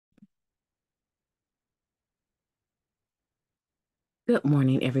Good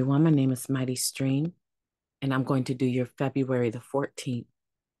morning, everyone. My name is MightyStream, and I'm going to do your February the 14th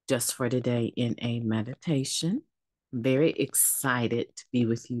just for today in a meditation. I'm very excited to be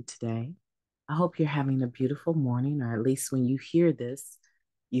with you today. I hope you're having a beautiful morning, or at least when you hear this,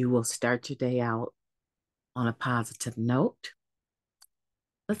 you will start your day out on a positive note.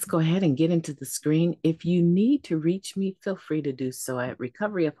 Let's go ahead and get into the screen. If you need to reach me, feel free to do so at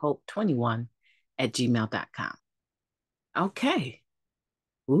recoveryofhope21@gmail.com. Okay.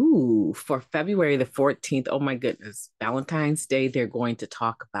 Ooh, for February the 14th, oh my goodness, Valentine's Day, they're going to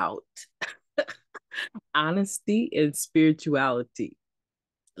talk about honesty and spirituality.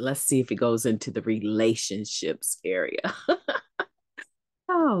 Let's see if it goes into the relationships area.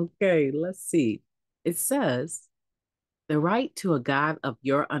 Okay, let's see. It says, the right to a God of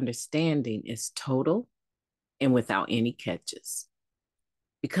your understanding is total and without any catches.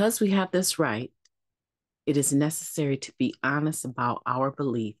 Because we have this right, it is necessary to be honest about our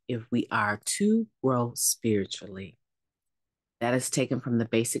belief if we are to grow spiritually. That is taken from the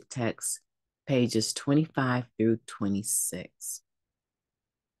basic text, pages 25 through 26.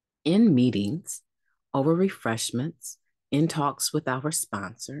 In meetings, over refreshments, in talks with our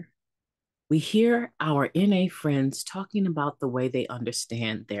sponsor, we hear our NA friends talking about the way they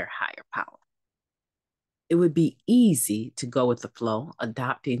understand their higher power. It would be easy to go with the flow,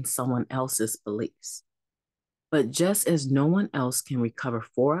 adopting someone else's beliefs. But just as no one else can recover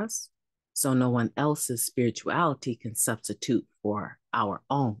for us, so no one else's spirituality can substitute for our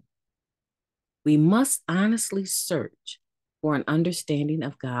own. We must honestly search for an understanding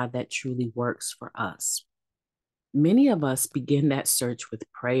of God that truly works for us. Many of us begin that search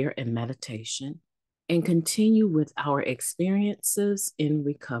with prayer and meditation and continue with our experiences in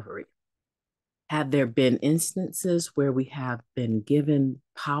recovery. Have there been instances where we have been given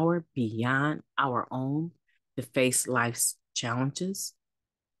power beyond our own to face life's challenges?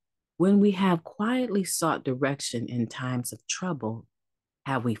 When we have quietly sought direction in times of trouble,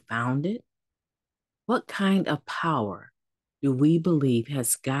 have we found it? What kind of power do we believe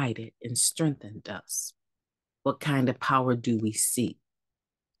has guided and strengthened us? What kind of power do we seek?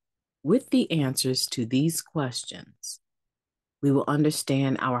 With the answers to these questions, we will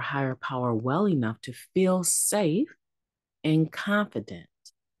understand our higher power well enough to feel safe and confident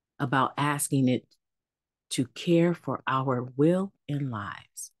about asking it to care for our will and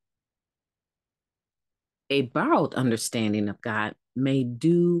lives. A borrowed understanding of God may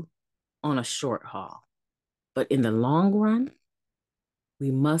do on a short haul, but in the long run,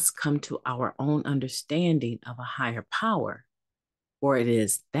 we must come to our own understanding of a higher power, for it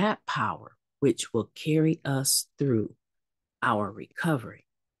is that power which will carry us through our recovery.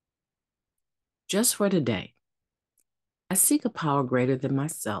 Just for today, I seek a power greater than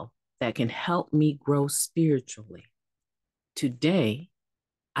myself that can help me grow spiritually. Today,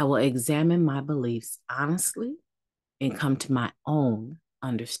 I will examine my beliefs honestly and come to my own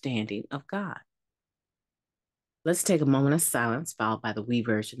understanding of God. Let's take a moment of silence, followed by the we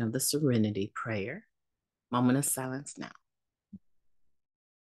version of the Serenity Prayer. Moment of silence now.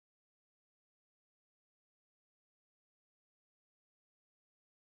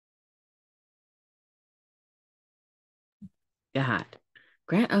 God,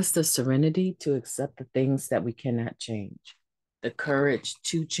 grant us the serenity to accept the things that we cannot change, the courage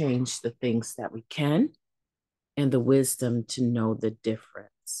to change the things that we can, and the wisdom to know the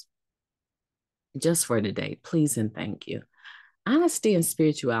difference. Just for today, please and thank you. Honesty and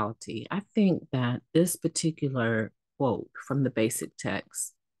spirituality. I think that this particular quote from the basic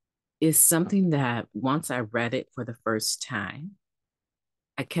text is something that once I read it for the first time,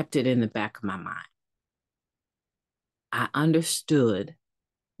 I kept it in the back of my mind. I understood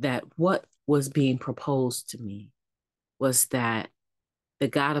that what was being proposed to me was that the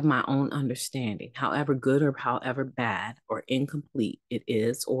God of my own understanding, however good or however bad or incomplete it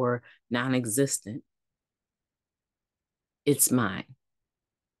is or non existent, it's mine.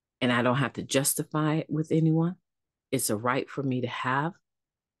 And I don't have to justify it with anyone. It's a right for me to have.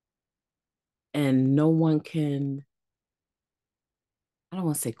 And no one can, I don't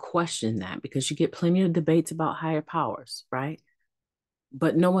want to say question that, because you get plenty of debates about higher powers, right?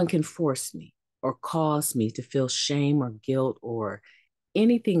 But no one can force me or cause me to feel shame or guilt or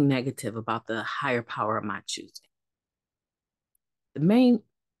anything negative about the higher power of my choosing. The main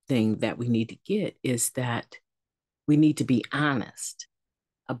thing that we need to get is that we need to be honest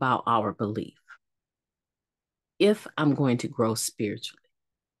about our belief. If I'm going to grow spiritually,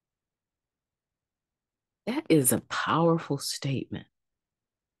 that is a powerful statement.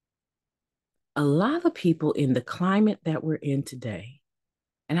 A lot of people in the climate that we're in today,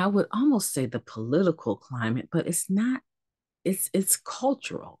 and I would almost say the political climate, but it's not it's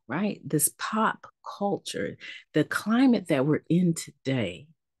cultural, right? This pop culture, the climate that we're in today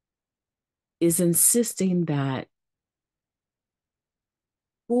is insisting that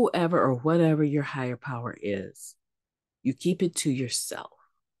whoever or whatever your higher power is, you keep it to yourself,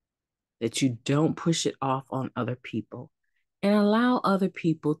 that you don't push it off on other people and allow other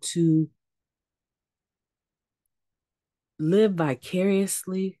people to live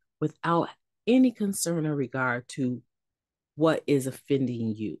vicariously without any concern or regard to what is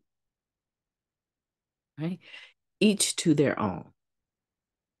offending you, right? Each to their own.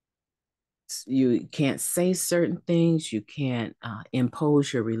 You can't say certain things. You can't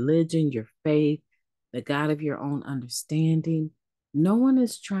impose your religion, your faith, the God of your own understanding. No one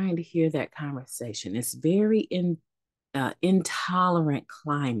is trying to hear that conversation. It's very intolerant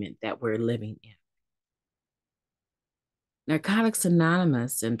climate that we're living in. Narcotics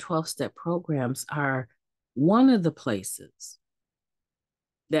Anonymous and 12-step programs are one of the places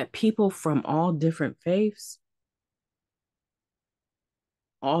that people from all different faiths,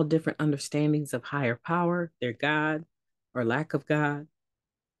 all different understandings of higher power, their God or lack of God,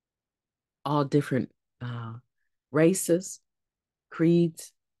 all different uh, races,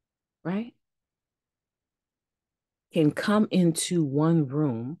 creeds, right, can come into one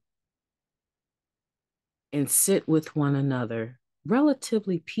room and sit with one another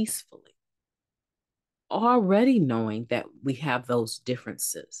relatively peacefully, already knowing that we have those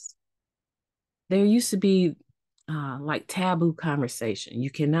differences. There used to be like taboo conversation. You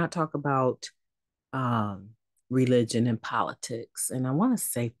cannot talk about um, religion and politics, and I want to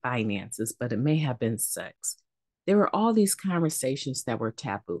say finances, but it may have been sex. There were all these conversations that were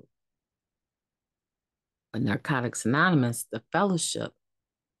taboo. But Narcotics Anonymous, the fellowship,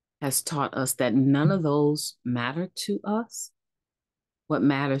 has taught us that none of those matter to us. What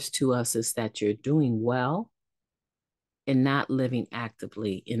matters to us is that you're doing well and not living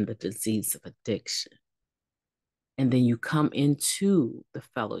actively in the disease of addiction. And then you come into the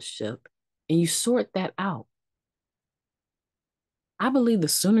fellowship and you sort that out. I believe the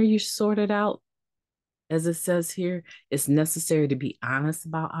sooner you sort it out, as it says here, it's necessary to be honest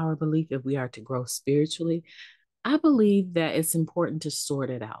about our belief if we are to grow spiritually. I believe that it's important to sort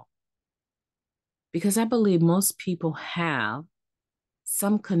it out because I believe most people have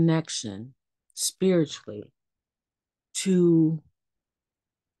some connection spiritually to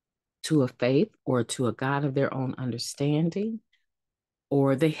a faith or to a God of their own understanding,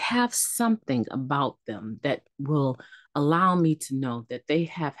 or they have something about them that will allow me to know that they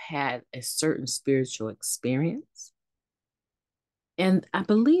have had a certain spiritual experience. And I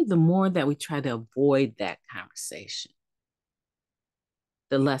believe the more that we try to avoid that conversation,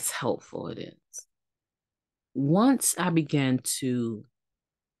 the less helpful it is. Once I began to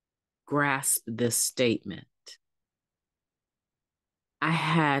grasp this statement, I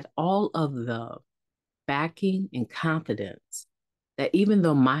had all of the backing and confidence that even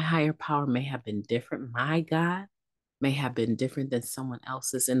though my higher power may have been different, my God may have been different than someone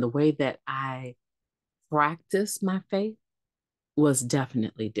else's, and the way that I practiced my faith was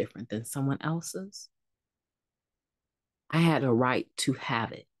definitely different than someone else's. I had a right to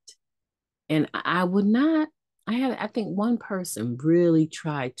have it. And I would not, I think one person really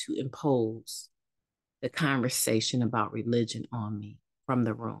tried to impose the conversation about religion on me from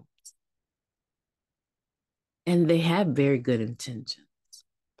the room. And they had very good intentions.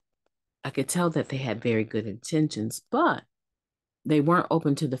 I could tell that they had very good intentions, but they weren't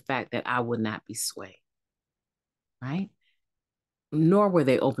open to the fact that I would not be swayed, right? Nor were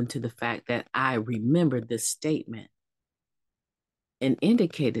they open to the fact that I remembered this statement and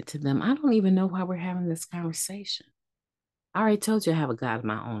indicated to them, I don't even know why we're having this conversation. I already told you I have a God of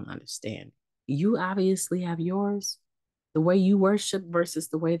my own understanding. You obviously have yours. The way you worship versus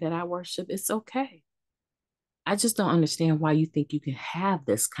the way that I worship, it's okay. I just don't understand why you think you can have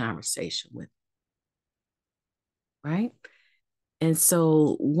this conversation with me, right? And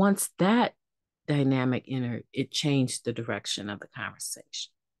so once that dynamic entered, it changed the direction of the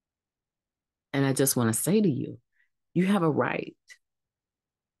conversation. And I just want to say to you, you have a right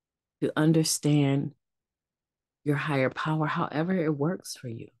to understand your higher power, however it works for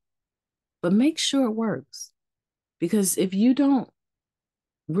you. But make sure it works. Because if you don't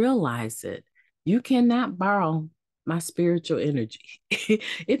realize it, you cannot borrow my spiritual energy.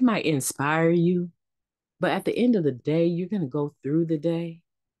 It might inspire you, but at the end of the day, you're going to go through the day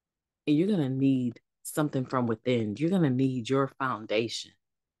and you're going to need something from within. You're going to need your foundation,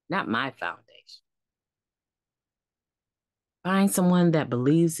 not my foundation. Find someone that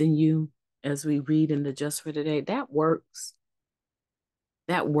believes in you, as we read in the Just for Today. That works.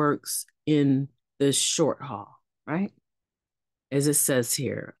 That works in the short haul, right? As it says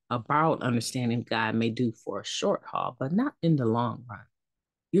here, a borrowed understanding God may do for a short haul, but not in the long run.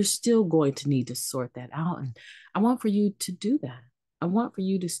 You're still going to need to sort that out. And I want for you to do that. I want for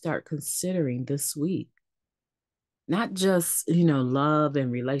you to start considering this week, not just, love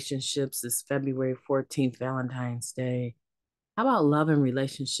and relationships. This February 14th, Valentine's Day. How about love and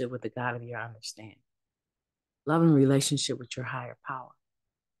relationship with the God of your understanding? Love and relationship with your higher power.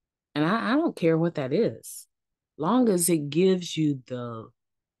 And I don't care what that is, long as it gives you the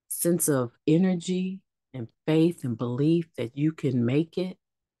sense of energy and faith and belief that you can make it,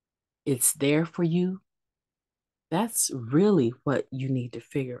 it's there for you. That's really what you need to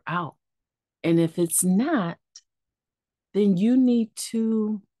figure out. And if it's not, then you need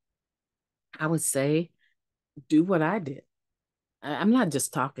to, I would say, do what I did. I'm not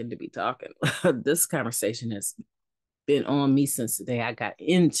just talking to be talking. This conversation has been on me since the day I got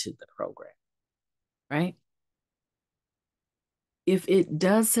into the program, right? If it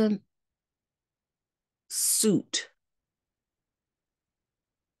doesn't suit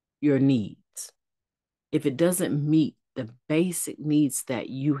your needs, if it doesn't meet the basic needs that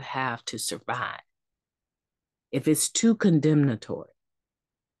you have to survive, if it's too condemnatory,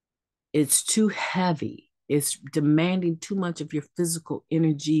 it's too heavy, it's demanding too much of your physical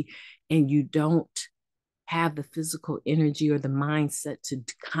energy, and you don't have the physical energy or the mindset to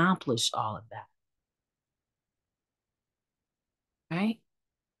accomplish all of that, right?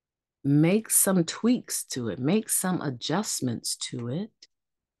 Make some tweaks to it, make some adjustments to it,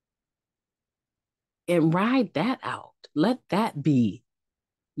 and ride that out. Let that be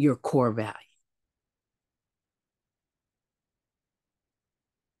your core value.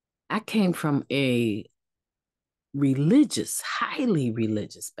 I came from a highly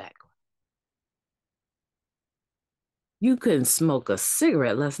religious background. You couldn't smoke a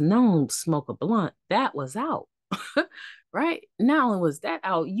cigarette, let alone smoke a blunt. That was out, right? Not only was that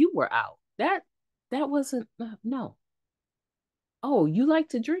out, you were out. That wasn't no. Oh, you like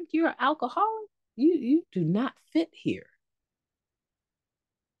to drink? You're an alcoholic. You do not fit here,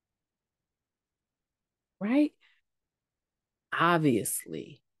 right?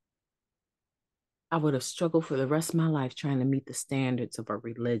 Obviously, I would have struggled for the rest of my life trying to meet the standards of a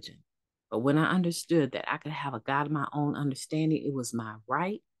religion. But when I understood that I could have a God of my own understanding, it was my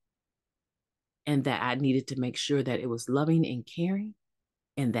right, and that I needed to make sure that it was loving and caring,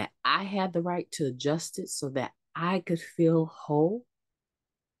 and that I had the right to adjust it so that I could feel whole.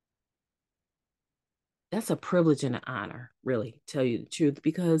 That's a privilege and an honor, really, to tell you the truth,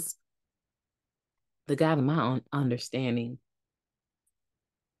 because the God of my own understanding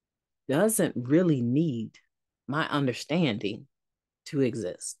doesn't really need my understanding to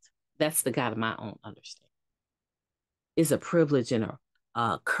exist. That's the God of my own understanding. It's a privilege and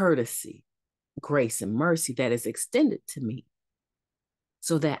a courtesy, grace, and mercy that is extended to me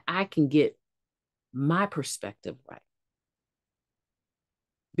so that I can get my perspective right.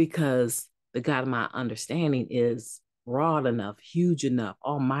 Because the God of my understanding is broad enough, huge enough,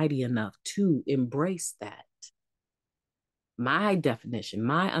 almighty enough to embrace that. My definition,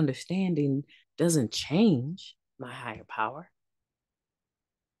 my understanding doesn't change my higher power.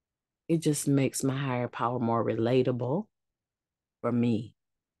 It just makes my higher power more relatable for me.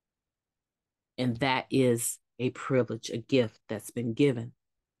 And that is a privilege, a gift that's been given,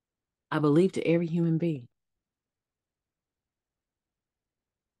 I believe, to every human being.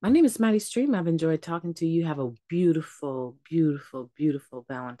 My name is Mighty Stream. I've enjoyed talking to you. Have a beautiful, beautiful, beautiful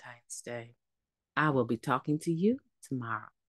Valentine's Day. I will be talking to you tomorrow.